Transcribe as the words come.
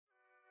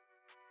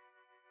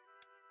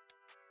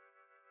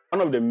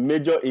one of the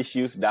major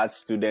issues that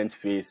students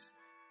face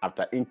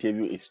after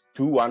interview is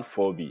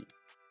 214B.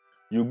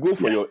 You go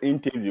for your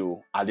interview,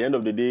 at the end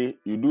of the day,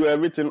 you do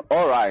everything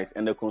all right,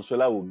 and the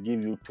consular will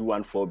give you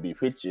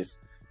 214B, which is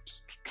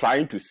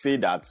trying to say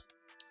that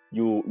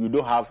you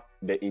don't have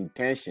the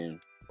intention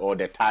or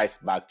the ties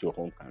back to your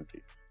home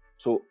country.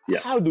 So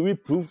how do we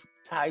prove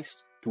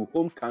ties to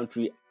home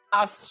country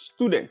as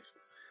students,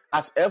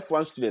 as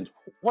F1 students?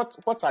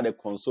 What are the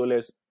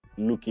consulars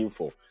looking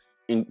for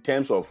in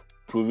terms of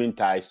proving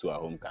ties to our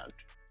home country?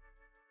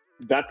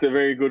 That's a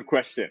very good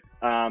question.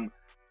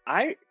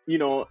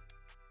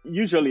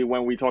 Usually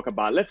when we talk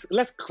about,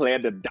 let's clear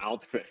the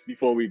doubt first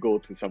before we go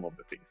to some of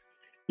the things.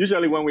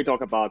 Usually when we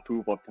talk about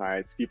proof of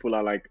ties, people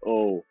are like,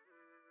 oh,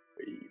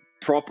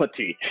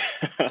 property.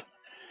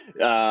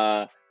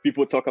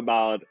 People talk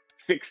about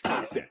fixed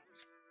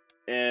assets,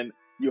 and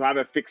you have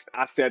a fixed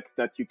asset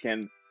that you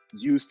can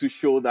use to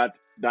show that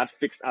that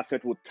fixed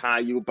asset would tie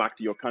you back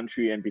to your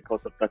country, and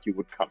because of that you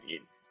would come in.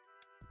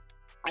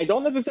 I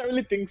don't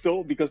necessarily think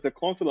so, because the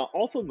consular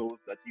also knows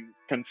that you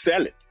can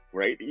sell it,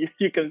 right?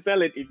 You can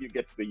sell it if you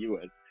get to the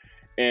US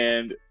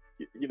and,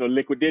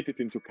 liquidate it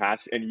into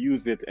cash and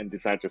use it and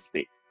decide to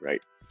stay,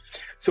 right?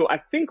 So I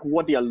think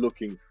what they are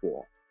looking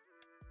for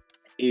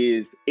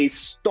is a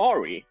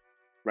story,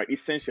 right?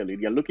 Essentially,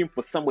 they are looking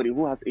for somebody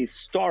who has a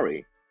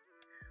story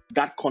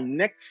that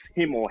connects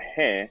him or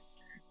her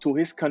to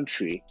his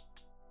country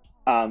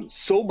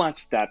so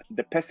much that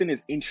the person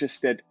is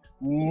interested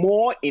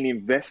more in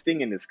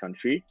investing in this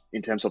country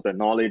in terms of the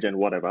knowledge and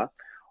whatever,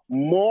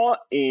 more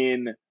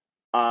in,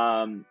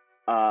 more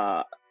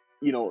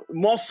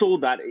so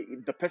that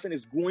the person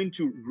is going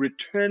to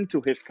return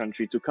to his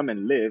country to come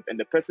and live, and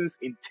the person's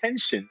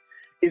intention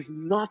is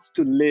not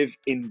to live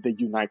in the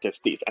United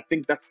States. I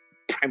think that's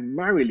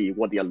primarily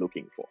what they are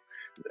looking for.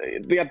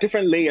 There are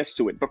different layers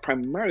to it, but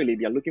primarily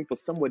they are looking for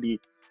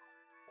somebody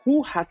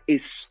who has a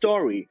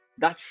story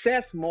that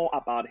says more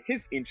about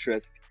his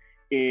interest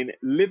in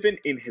living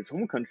in his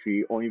home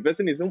country or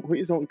investing in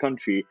his home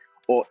country,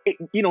 or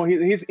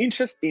his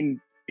interest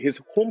in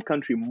his home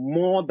country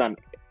more than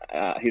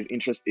his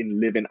interest in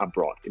living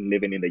abroad, in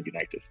living in the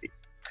United States.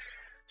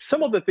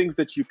 Some of the things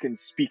that you can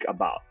speak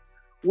about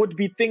would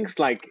be things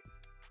like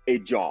a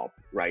job,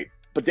 right?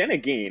 But then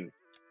again,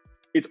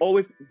 it's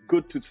always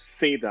good to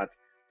say that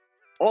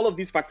all of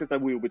these factors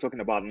that we will be talking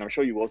about, and I'm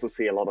sure you also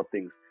say a lot of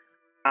things,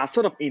 are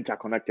sort of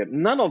interconnected.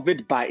 None of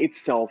it by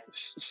itself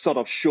sort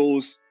of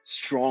shows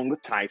strong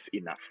ties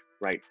enough,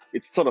 right?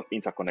 It's sort of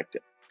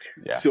interconnected.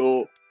 Yeah.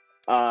 So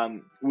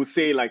we'll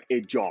say like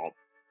a job.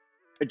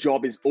 A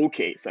job is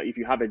okay. So if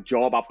you have a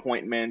job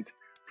appointment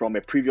from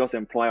a previous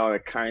employer or a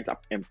current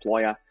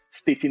employer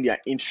stating their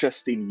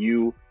interest in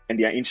you and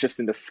their interest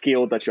in the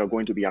skill that you're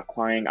going to be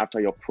acquiring after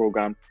your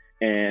program,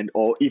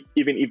 or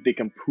even if they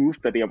can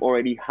prove that they have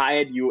already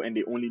hired you and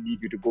they only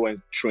need you to go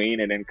and train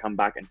and then come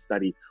back and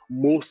study,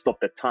 most of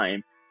the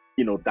time,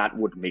 that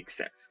would make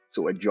sense.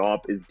 So a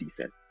job is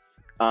decent.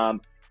 A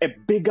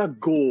bigger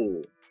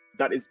goal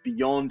that is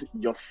beyond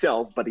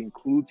yourself, but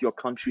includes your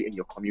country and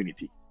your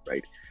community,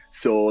 right?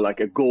 So like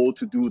a goal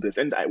to do this.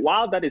 And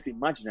while that is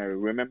imaginary,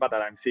 remember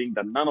that I'm saying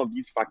that none of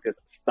these factors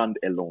stand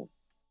alone.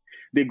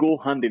 They go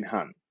hand in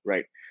hand,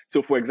 right?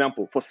 So for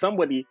example, for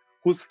somebody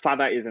whose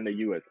father is in the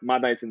US,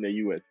 mother is in the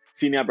US,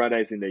 senior brother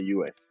is in the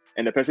US,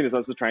 and the person is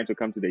also trying to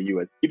come to the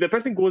US. If the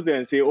person goes there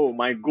and say, oh,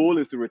 my goal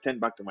is to return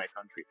back to my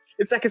country,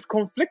 it's like it's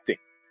conflicting,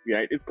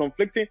 right? It's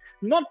conflicting,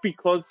 not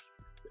because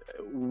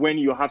when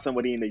you have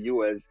somebody in the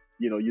US,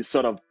 you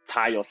sort of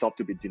tie yourself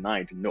to be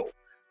denied, no.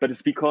 But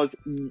it's because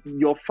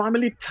your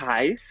family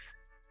ties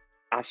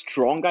are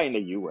stronger in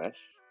the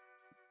US.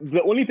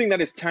 The only thing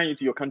that is tying you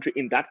to your country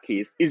in that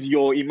case is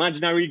your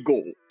imaginary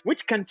goal,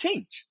 which can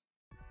change,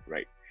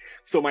 right?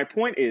 So my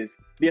point is,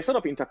 they're sort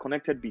of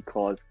interconnected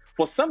because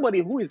for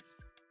somebody who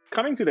is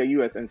coming to the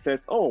US and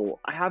says, oh,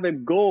 I have a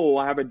goal,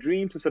 I have a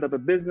dream to set up a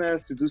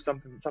business, to do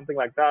something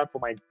like that for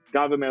my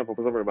government, for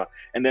whatever.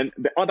 And then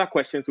the other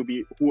questions will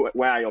be,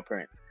 where are your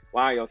parents?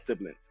 Where are your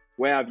siblings?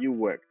 Where have you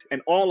worked?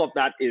 And all of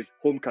that is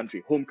home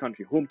country, home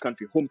country, home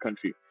country, home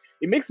country.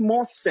 It makes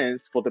more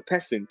sense for the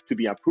person to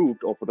be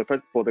approved, or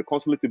for the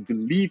consulate to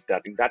believe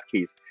that in that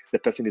case, the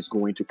person is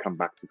going to come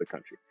back to the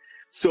country.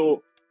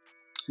 So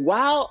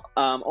while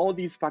all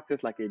these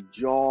factors like a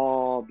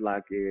job,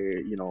 like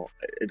a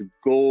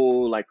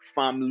goal, like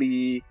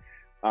family,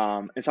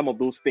 and some of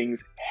those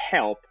things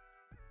help,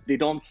 they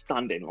don't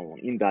stand alone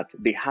in that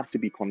they have to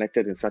be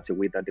connected in such a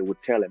way that they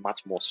would tell a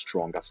much more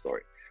stronger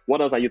story.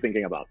 What else are you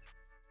thinking about?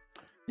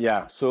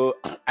 Yeah, so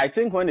I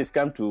think when it's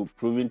come to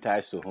proving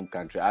ties to home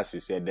country, as you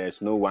said,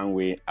 there's no one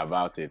way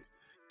about it.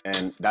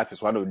 And that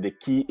is one of the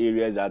key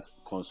areas that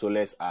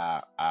consulars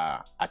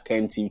are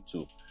attentive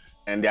to.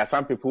 And there are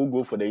some people who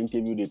go for the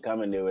interview, they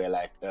come and they were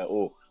like,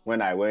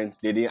 when I went,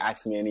 they didn't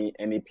ask me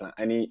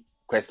any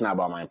question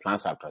about my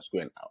plans after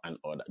school and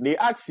all that. They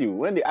ask you,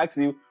 when they ask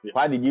you,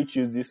 why did you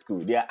choose this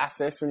school? They are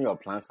assessing your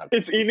plans after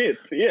It's in it.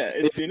 Yeah,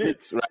 it's in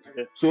it. Right?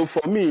 Yeah. So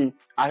for me,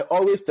 I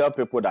always tell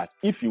people that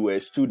if you were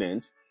a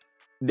student,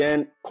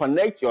 then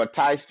connect your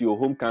ties to your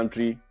home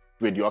country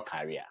with your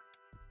career.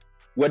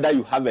 Whether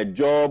you have a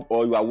job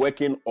or you are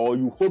working or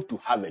you hope to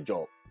have a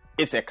job,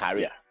 it's a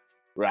career,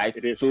 right?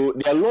 It is. So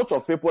there are lots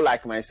of people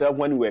like myself,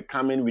 when we were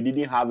coming, we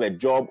didn't have a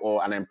job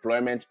or an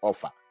employment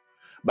offer.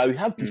 But we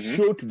have to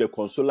show to the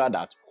consular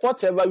that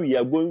whatever we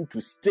are going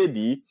to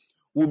study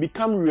will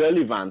become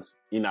relevant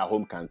in our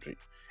home country.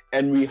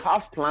 And we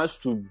have plans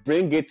to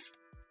bring it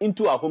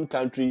into our home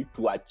country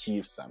to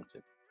achieve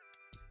something.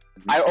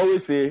 I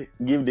always say,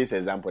 give this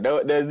example.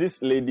 There's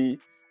this lady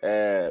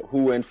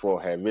who went for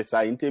her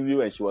visa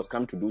interview and she was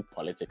come to do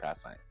political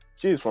science.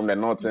 She is from the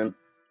northern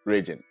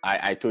region.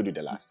 I told you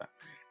the last time.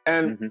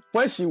 And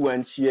when she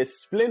went, she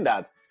explained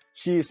that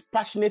she is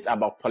passionate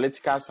about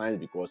political science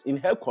because in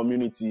her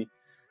community,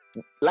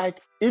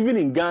 like even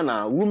in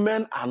Ghana,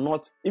 women are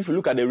not, if you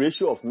look at the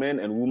ratio of men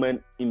and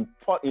women in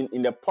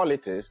the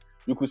politics,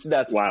 you could see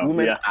that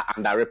women are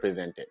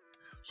underrepresented.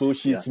 So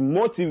she's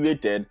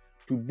motivated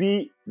to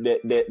be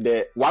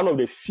the one of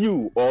the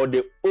few or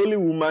the only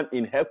woman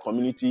in her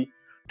community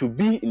to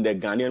be in the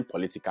Ghanaian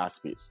political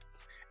space.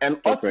 And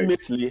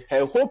ultimately,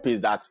 her hope is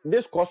that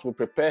this course will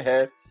prepare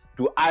her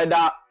to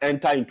either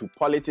enter into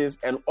politics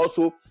and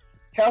also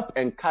help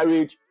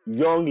encourage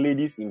young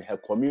ladies in her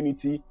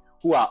community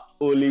who are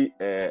only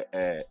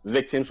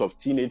victims of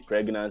teenage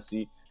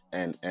pregnancy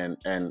and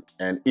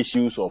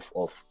issues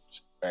of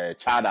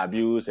child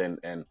abuse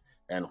and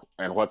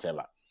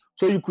whatever.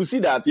 So you could see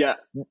that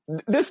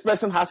this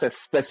person has a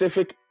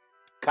specific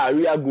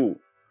career goal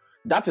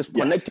that is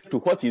connected to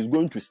what he's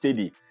going to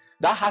study,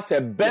 that has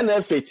a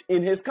benefit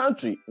in his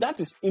country. That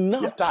is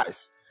enough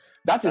ties.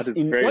 That is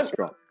very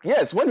strong.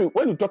 Yes, when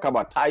we talk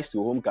about ties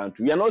to home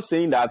country, we are not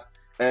saying that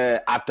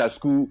after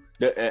school,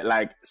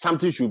 like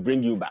something should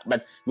bring you back.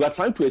 But you are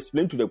trying to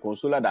explain to the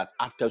consular that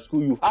after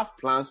school, you have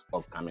plans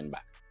of coming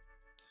back.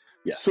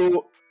 Yeah.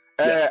 So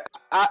I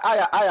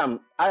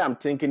am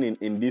thinking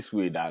in this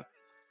way that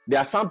there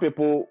are some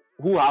people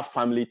who have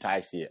family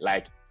ties here,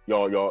 like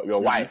your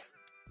wife.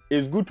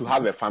 It's good to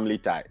have a family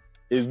tie.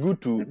 It's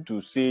good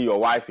to see your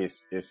wife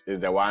is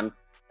the one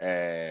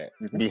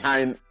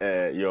behind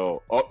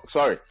your. Oh,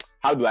 sorry,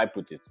 how do I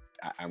put it?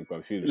 I'm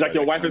confused. Like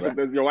your wife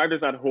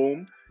is at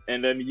home.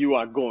 And then you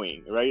are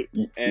going, right?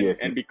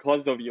 And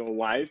because of your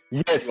wife,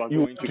 you are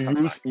going to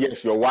use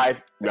back. Your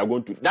wife, you are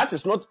going to. That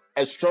is not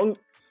a strong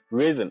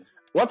reason.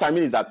 What I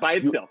mean is that by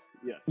itself,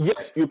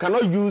 you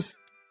cannot use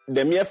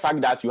the mere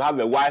fact that you have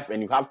a wife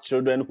and you have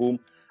children home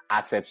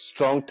as a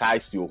strong tie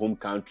to your home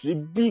country,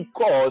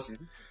 because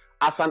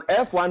as an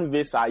F1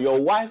 visa, your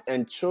wife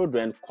and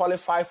children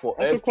qualify for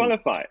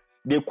F2.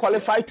 They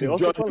qualify to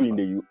join you in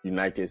the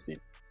United States.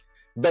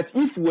 But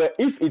if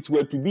it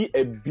were to be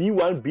a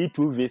B1,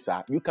 B2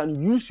 visa, you can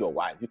use your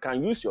wife, you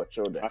can use your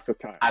children as a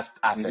tie. As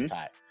a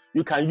tie.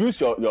 You can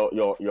use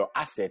your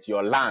asset,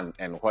 your land,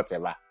 and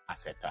whatever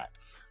as a tie.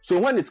 So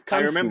when it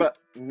comes to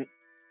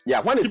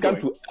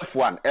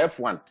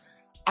F1,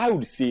 I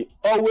would say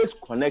always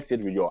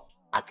connected with your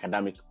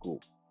academic goal.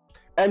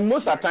 And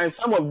most of the time,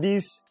 some of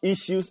these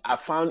issues are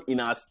found in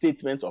our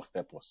statement of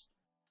purpose.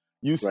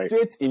 You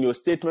state in your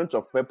statement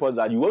of purpose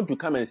that you want to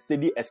come and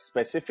study a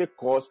specific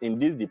course in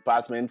this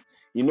department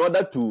in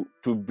order to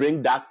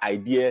bring that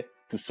idea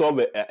to solve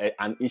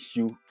an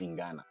issue in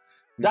Ghana.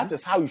 That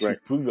is how you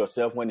should prove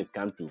yourself when it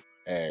comes to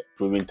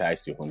proving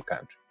ties to your home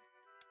country.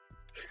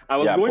 I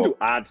was going to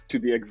add to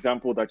the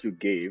example that you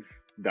gave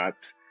that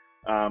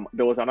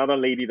there was another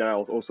lady that I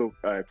was also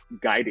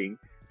guiding,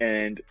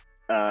 and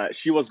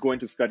she was going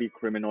to study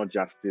criminal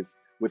justice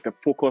with a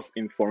focus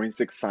in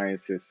forensic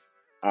sciences.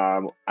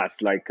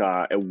 As like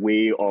a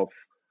way of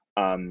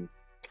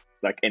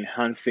like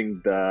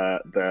enhancing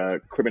the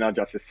criminal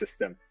justice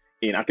system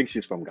I think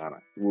she's from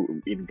Ghana,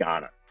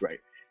 right?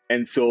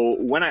 And so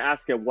when I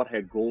asked her what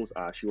her goals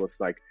are, she was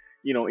like,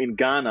 in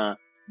Ghana,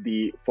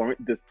 the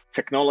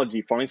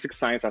technology, forensic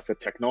science as a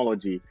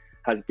technology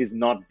is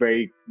not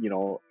very,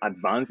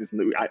 advanced.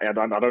 I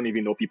don't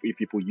even know if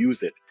people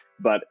use it,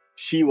 but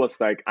she was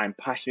like, I'm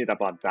passionate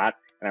about that.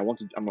 And I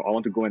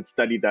want to go and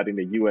study that in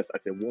the US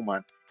as a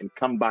woman and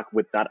come back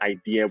with that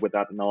idea, with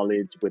that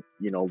knowledge, with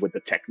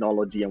the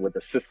technology and with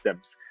the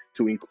systems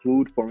to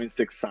include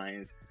forensic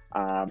science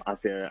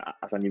as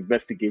an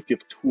investigative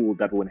tool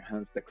that will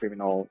enhance the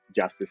criminal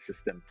justice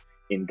system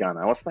in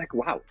Ghana. I was like,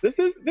 wow, this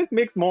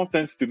makes more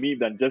sense to me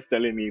than just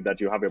telling me that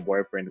you have a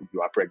boyfriend who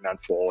you are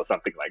pregnant for or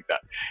something like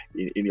that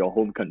in your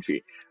home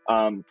country.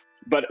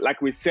 But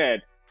like we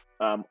said,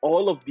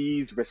 all of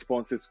these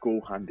responses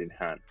go hand in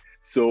hand.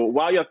 So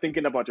while you're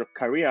thinking about your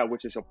career,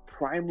 which is your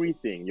primary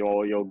thing,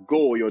 your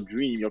goal, your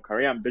dream, your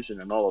career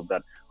ambition, and all of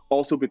that,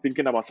 also be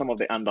thinking about some of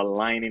the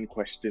underlying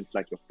questions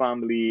like your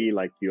family,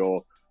 like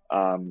your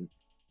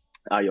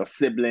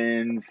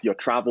siblings, your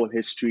travel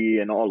history,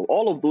 and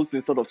all of those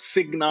things sort of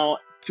signal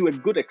to a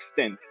good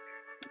extent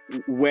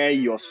where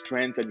your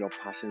strengths and your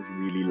passions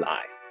really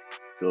lie.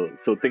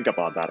 So think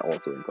about that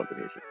also in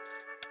combination.